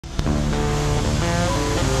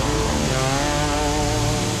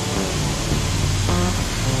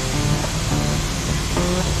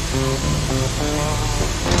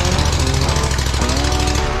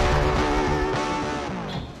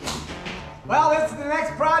Well, this is the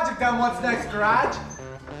next project on What's Next Garage.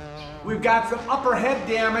 We've got some upper head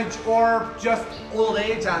damage or just old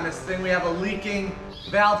age on this thing. We have a leaking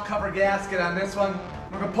valve cover gasket on this one.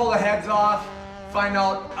 We're gonna pull the heads off, find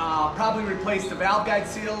out, probably replace the valve guide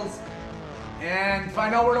seals, and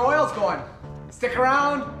find out where the oil's going. Stick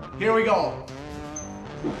around, here we go.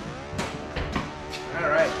 All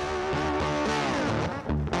right.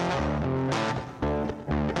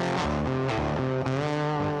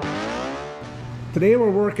 Today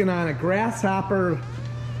we're working on a Grasshopper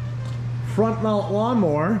front mount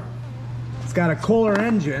lawnmower. It's got a Kohler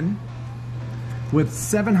engine with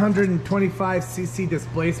 725cc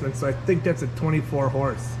displacement, so I think that's a 24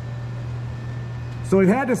 horse. So we've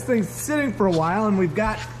had this thing sitting for a while, and I've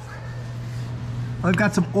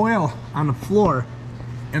got some oil on the floor,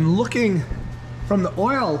 and looking from the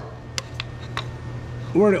oil,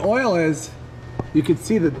 where the oil is, you can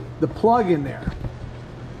see the plug in there.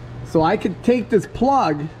 So I could take this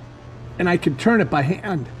plug and I could turn it by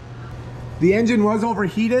hand. The engine was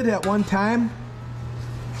overheated at one time,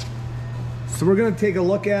 so we're gonna take a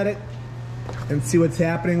look at it and see what's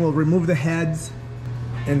happening. We'll remove the heads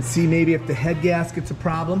and see maybe if the head gasket's a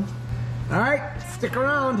problem. All right, stick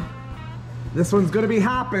around. This one's gonna be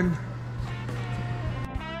hopping.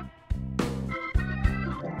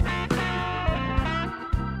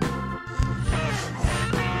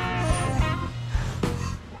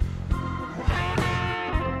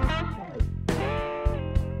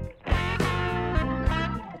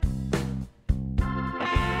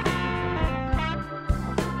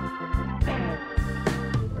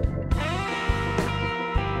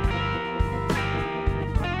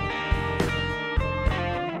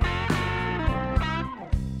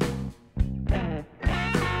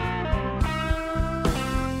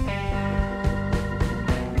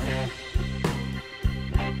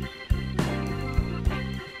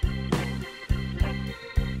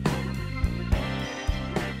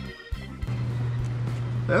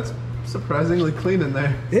 That's surprisingly clean in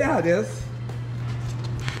there. Yeah, it is.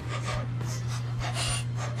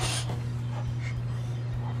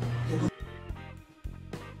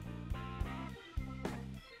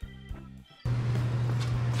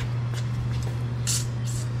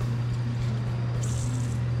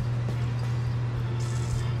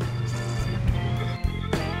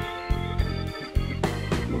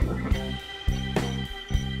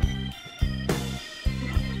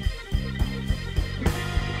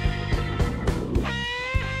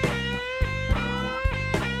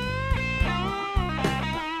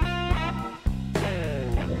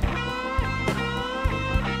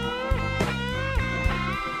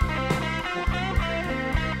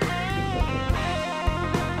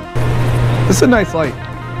 This is a nice light.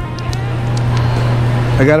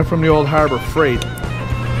 I got it from the old Harbor Freight.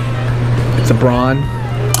 It's a Braun.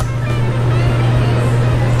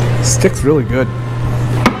 Sticks really good.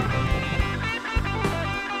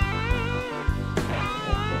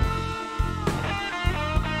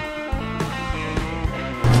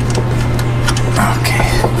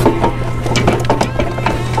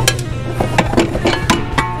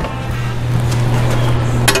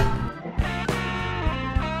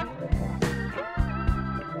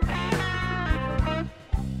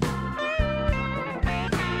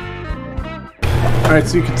 Alright,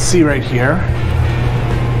 so you can see right here,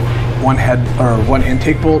 one head or one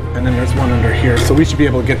intake bolt, and then there's one under here. So we should be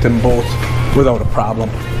able to get them both without a problem.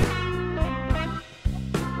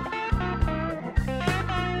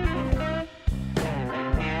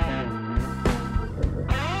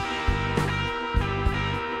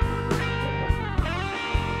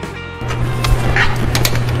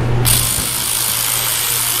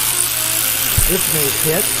 This may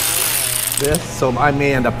hit this, so I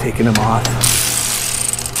may end up taking them off.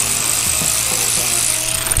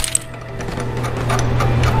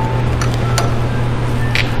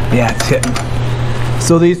 Yeah, it's hitting.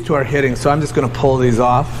 So these two are hitting, so I'm just going to pull these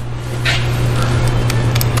off.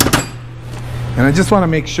 And I just want to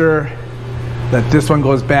make sure that this one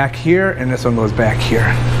goes back here and this one goes back here.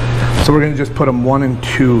 So we're going to just put them 1 and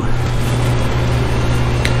 2.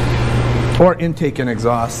 Or intake and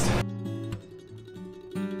exhaust.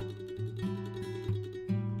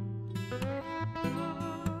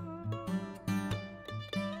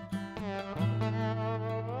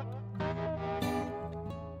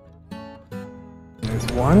 There's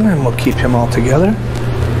one, and we'll keep him all together.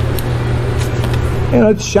 You know,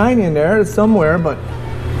 it's shiny in there somewhere, but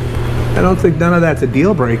I don't think none of that's a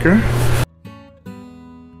deal breaker.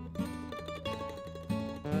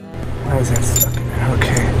 Why is that stuck in there?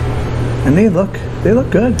 Okay. And they look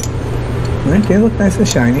good. Right, they look nice and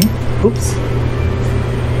shiny. Oops.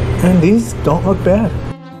 And these don't look bad.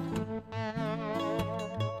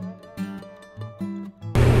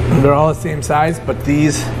 They're all the same size, but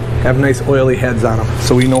these have nice oily heads on them,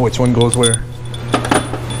 so we know which one goes where.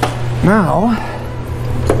 Now,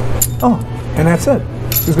 oh, and that's it.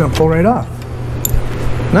 It's gonna pull right off.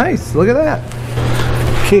 Nice, look at that.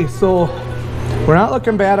 Okay, so we're not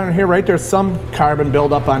looking bad on here, right? There's some carbon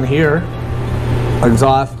buildup on here.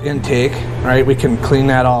 Exhaust intake, right? We can clean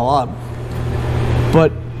that all up.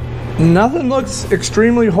 But nothing looks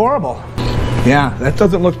extremely horrible. Yeah, that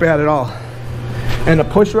doesn't look bad at all. And the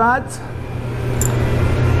push rods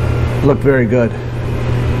look very good.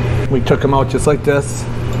 We took them out just like this.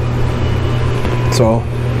 So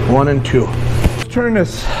 1 and 2. Let's turn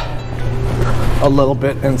this a little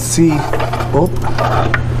bit and see. Oh.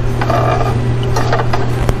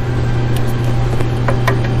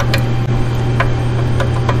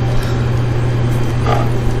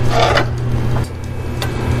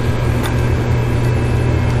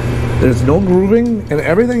 There's no grooving and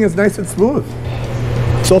everything is nice and smooth.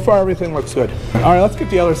 So far everything looks good. All right, let's get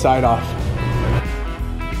the other side off.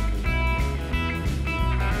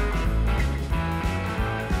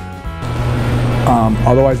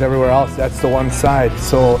 Otherwise everywhere else, that's the one side.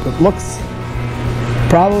 So it looks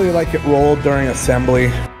probably like it rolled during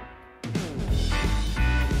assembly.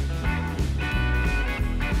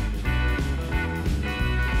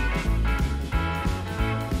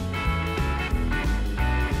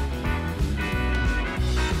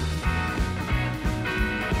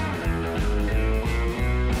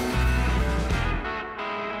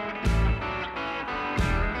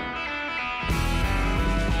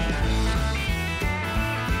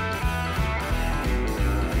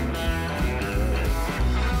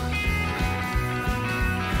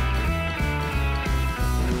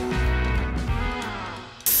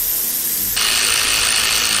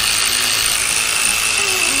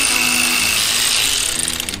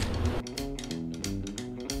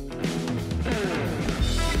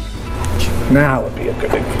 Now would be a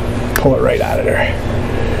good to pull it right out of there.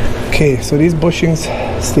 Okay, so these bushings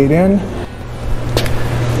stayed in.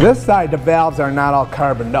 This side, the valves are not all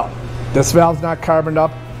carboned up. This valve's not carboned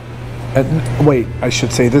up. And wait, I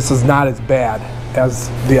should say this is not as bad as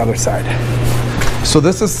the other side. So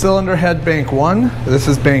this is cylinder head bank 1, this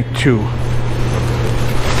is bank 2.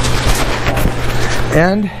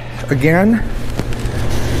 And again,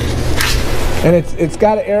 and it's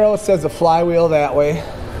got an arrow that says the flywheel that way.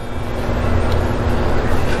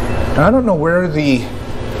 I don't know where the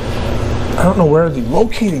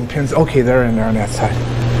locating pins, okay, they're in there on that side.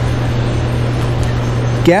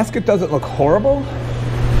 Gasket doesn't look horrible.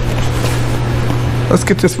 Let's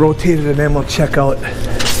get this rotated and then we'll check out.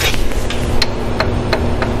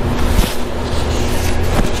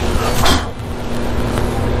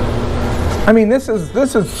 I mean, this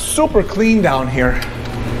is super clean down here.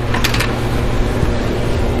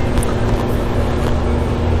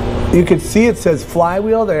 You can see it says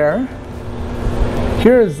flywheel there.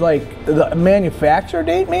 Here is like the manufacturer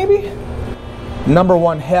date maybe? Number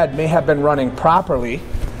 1 head may have been running properly.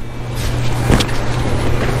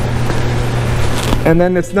 And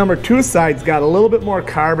then this number 2 side's got a little bit more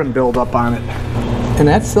carbon buildup on it. And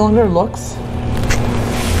that cylinder looks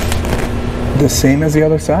the same as the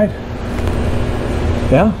other side.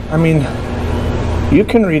 Yeah, I mean, you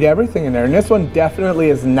can read everything in there. And this one definitely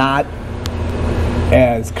is not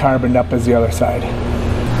as carboned up as the other side.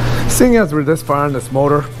 Seeing as we're this far on this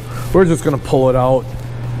motor, we're just gonna pull it out.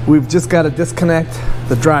 We've just got to disconnect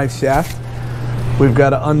the drive shaft. We've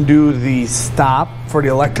got to undo the stop for the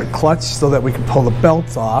electric clutch so that we can pull the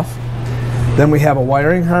belts off. Then we have a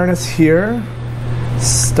wiring harness here,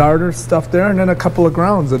 starter stuff there, and then a couple of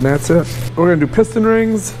grounds, and that's it. We're gonna do piston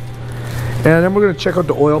rings, and then we're gonna check out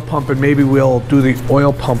the oil pump, and maybe we'll do the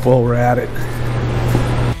oil pump while we're at it.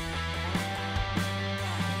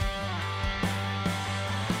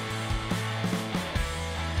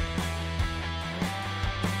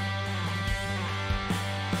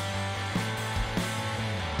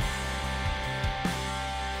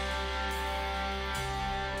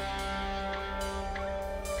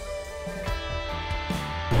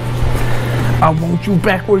 I want you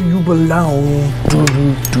back where you belong. Do,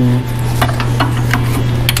 do, do.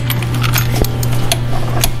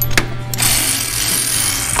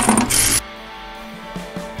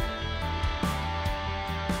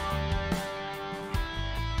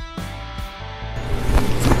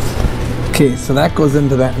 Okay, so that goes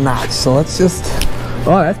into that notch. So let's just,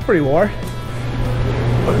 oh, that's pretty wore.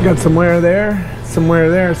 Got some wear there, some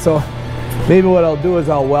wear there. So maybe what I'll do is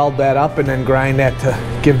I'll weld that up and then grind that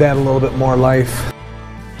to give that a little bit more life.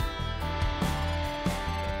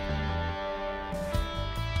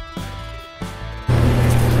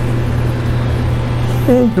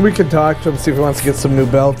 We could talk to him, see if he wants to get some new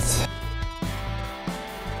belts.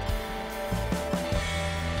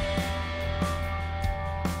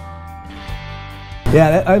 Yeah,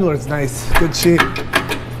 that idler's nice. Good shape.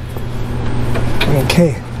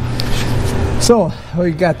 Okay. So,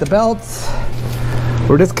 we got the belts.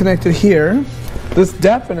 We're disconnected here. This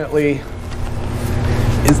definitely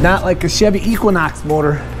is not like a Chevy Equinox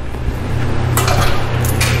motor.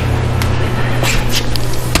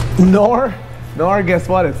 Nor, guess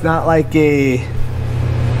what? It's not like a,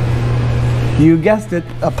 you guessed it,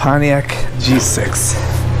 a Pontiac G6.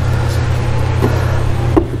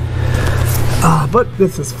 But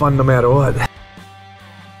this is fun no matter what.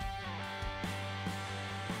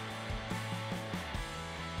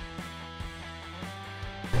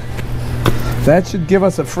 That should give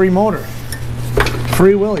us a free motor.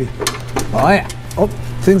 Free Willy. Oh yeah. Oh,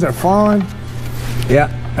 things are falling. Yeah,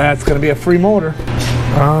 that's gonna be a free motor.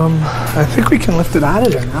 I think we can lift it out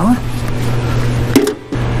of there now.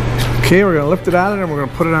 Okay, we're gonna lift it out of there and we're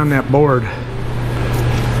gonna put it on that board.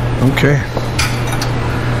 Okay.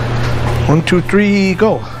 1, 2, 3,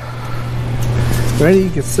 go. Ready,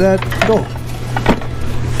 get set, go.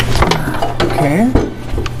 Okay.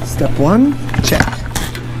 Step 1, check.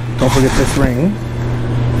 Don't forget this ring.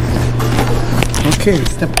 Okay,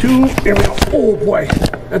 step 2, here we go. Oh boy,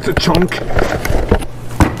 that's a chunk.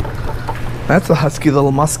 That's a husky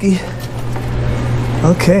little muskie.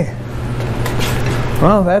 Okay.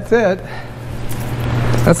 Well, that's it.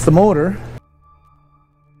 That's the motor.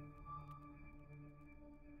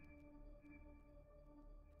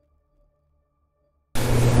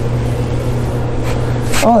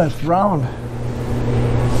 Oh, that's round.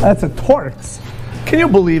 That's a Torx. Can you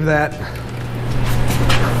believe that?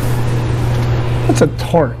 That's a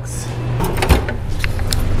Torx.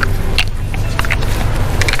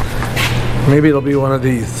 Maybe it'll be one of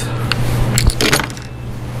these.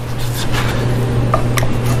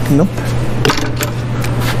 Nope.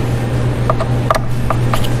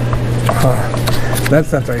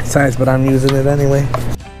 That's not the right size, but I'm using it anyway.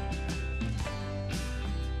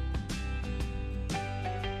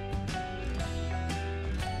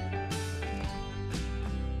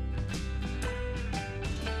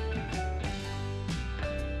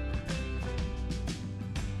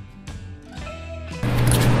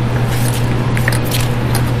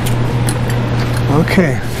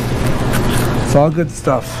 Okay, it's all good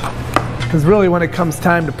stuff. Because really when it comes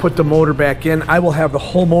time to put the motor back in, I will have the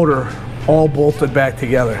whole motor all bolted back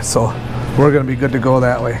together. So we're gonna be good to go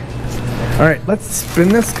that way. All right, let's spin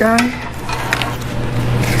this guy.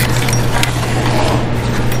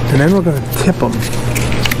 And then we're gonna tip him.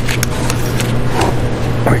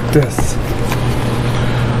 Like this.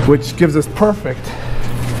 Which gives us perfect.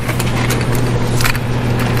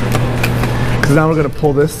 Because now we're gonna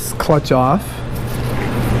pull this clutch off.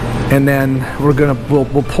 And then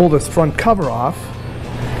we'll pull this front cover off.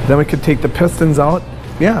 Then we can take the pistons out.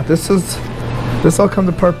 Yeah, this all comes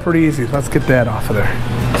apart pretty easy. Let's get that off of there.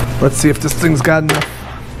 Let's see if this thing's got enough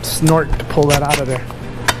snort to pull that out of there.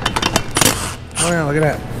 Oh yeah, look at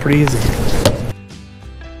that, pretty easy.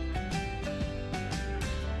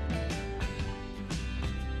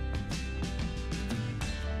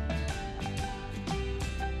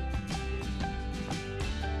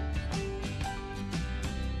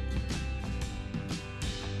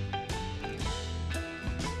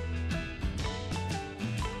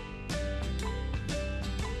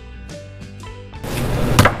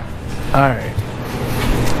 Alright,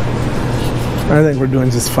 I think we're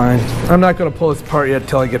doing just fine. I'm not going to pull this apart yet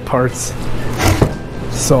till I get parts.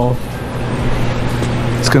 So,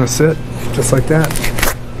 it's going to sit just like that.